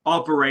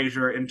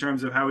operator in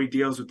terms of how he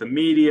deals with the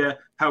media,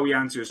 how he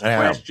answers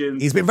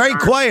questions. He's been very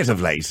quiet of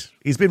late.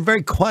 He's been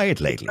very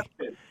quiet lately.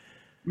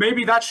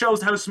 Maybe that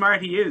shows how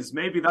smart he is.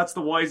 Maybe that's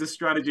the wisest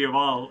strategy of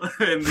all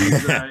in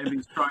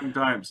these trying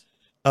times.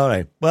 All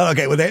right. Well,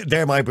 okay. Well,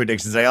 they're my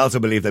predictions. I also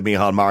believe that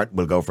Micheál Martin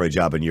will go for a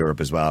job in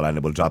Europe as well, and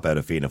it will drop out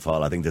of Fianna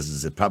Fáil. I think this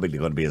is probably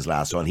going to be his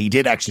last one. He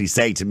did actually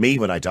say to me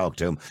when I talked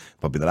to him,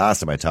 probably the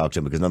last time I talked to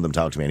him, because none of them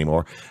talk to me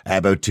anymore,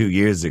 about 2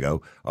 years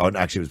ago, or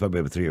actually it was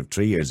probably about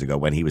 3 years ago,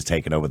 when he was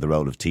taking over the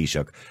role of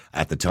Taoiseach.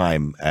 At the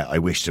time, I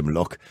wished him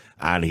luck,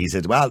 and he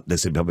said, well,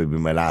 this would probably be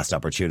my last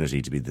opportunity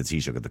to be the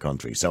Taoiseach of the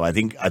country. So I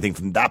think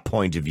from that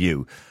point of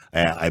view,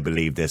 I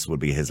believe this will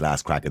be his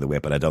last crack of the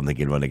whip, and I don't think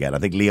he'll run again. I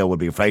think Leo will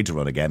be afraid to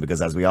run again because,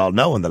 as we all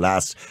know, in the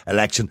last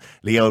election,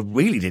 Leo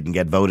really didn't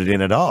get voted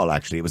in at all,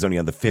 actually. It was only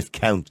on the 5th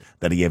count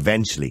that he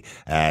eventually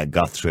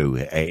got through.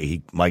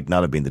 He might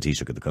not have been the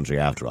Taoiseach of the country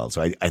after all.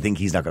 So I think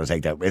he's not going to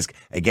take that risk.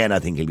 Again, I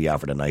think he'll be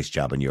offered a nice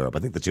job in Europe. I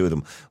think the two of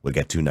them will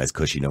get 2 nice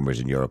cushy numbers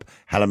in Europe.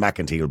 Helen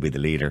McEntee will be the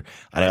leader,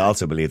 and I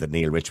also believe that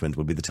Neil Richmond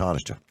will be the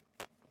Taoiseach.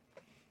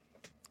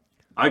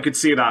 I could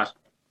see that.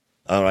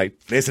 All right.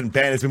 Listen,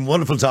 Ben, it's been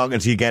wonderful talking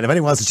to you again. If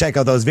anyone wants to check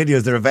out those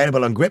videos, they're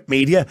available on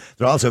Griptmedia.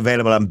 They're also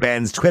available on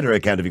Ben's Twitter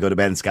account. If you go to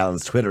Ben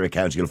Scallan's Twitter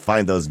account, you'll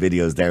find those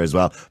videos there as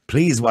well.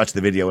 Please watch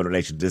the video in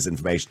relation to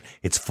disinformation.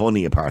 It's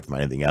funny apart from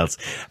anything else.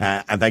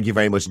 And thank you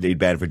very much indeed,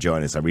 Ben, for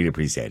joining us. I really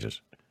appreciate it.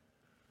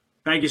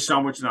 Thank you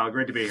so much, Niall.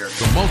 Great to be here.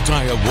 The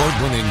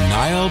multi-award-winning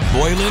Niall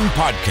Boylan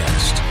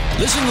Podcast.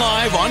 Listen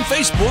live on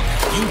Facebook,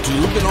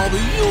 YouTube, and all the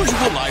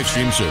usual live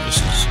stream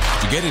services.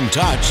 To get in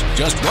touch,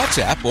 just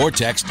WhatsApp or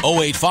text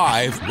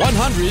 085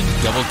 100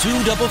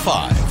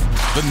 2255.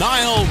 The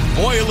Niall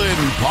Boylan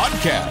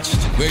Podcast.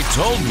 They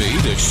told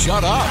me to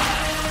shut up.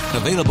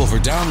 Available for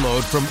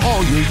download from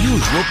all your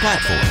usual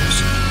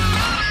platforms.